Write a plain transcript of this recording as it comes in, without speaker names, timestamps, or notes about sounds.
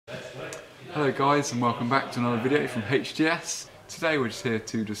Hello guys, and welcome back to another video from HTS. Today we're just here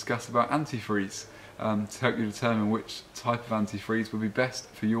to discuss about antifreeze to help you determine which type of antifreeze would be best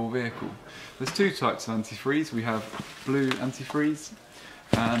for your vehicle. There's two types of antifreeze. We have blue antifreeze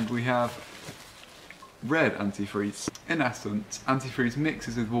and we have red antifreeze. In essence, antifreeze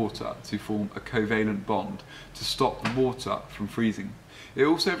mixes with water to form a covalent bond to stop the water from freezing. It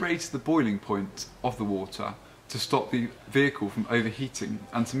also raises the boiling point of the water to stop the vehicle from overheating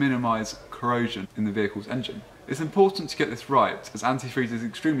and to minimise corrosion in the vehicle's engine. It's important to get this right, as antifreeze is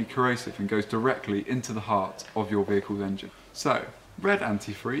extremely corrosive and goes directly into the heart of your vehicle's engine. So, red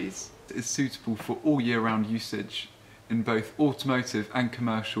antifreeze is suitable for all year round usage in both automotive and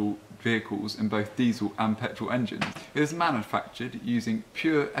commercial vehicles in both diesel and petrol engines. It is manufactured using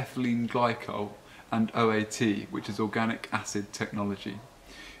pure ethylene glycol and OAT, which is organic acid technology.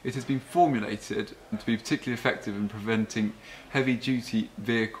 It has been formulated to be particularly effective in preventing heavy-duty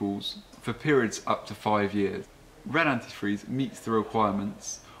vehicles for periods up to 5 years. Red antifreeze meets the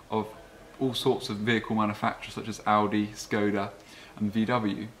requirements of all sorts of vehicle manufacturers such as Audi, Skoda and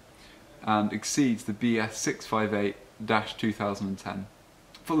VW, and exceeds the BS 658-2010.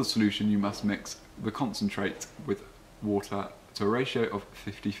 For the solution you must mix the concentrate with water to a ratio of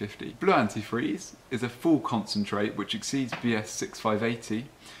 50-50. Blue antifreeze is a full concentrate which exceeds BS 6580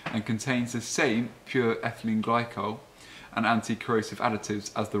 and contains the same pure ethylene glycol and anti-corrosive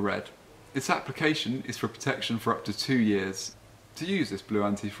additives as the red. Its application is for protection for up to 2 years. To use this blue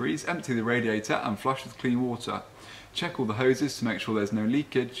antifreeze, empty the radiator and flush with clean water. Check all the hoses to make sure there's no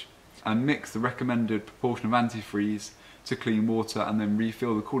leakage and mix the recommended proportion of antifreeze to clean water and then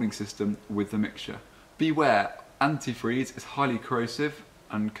refill the cooling system with the mixture. Beware, antifreeze is highly corrosive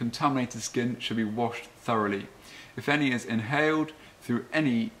and contaminated skin should be washed thoroughly. If any is inhaled through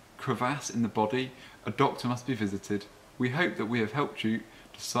any crevasse in the body, a doctor must be visited. We hope that we have helped you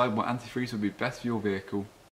decide what antifreeze would be best for your vehicle.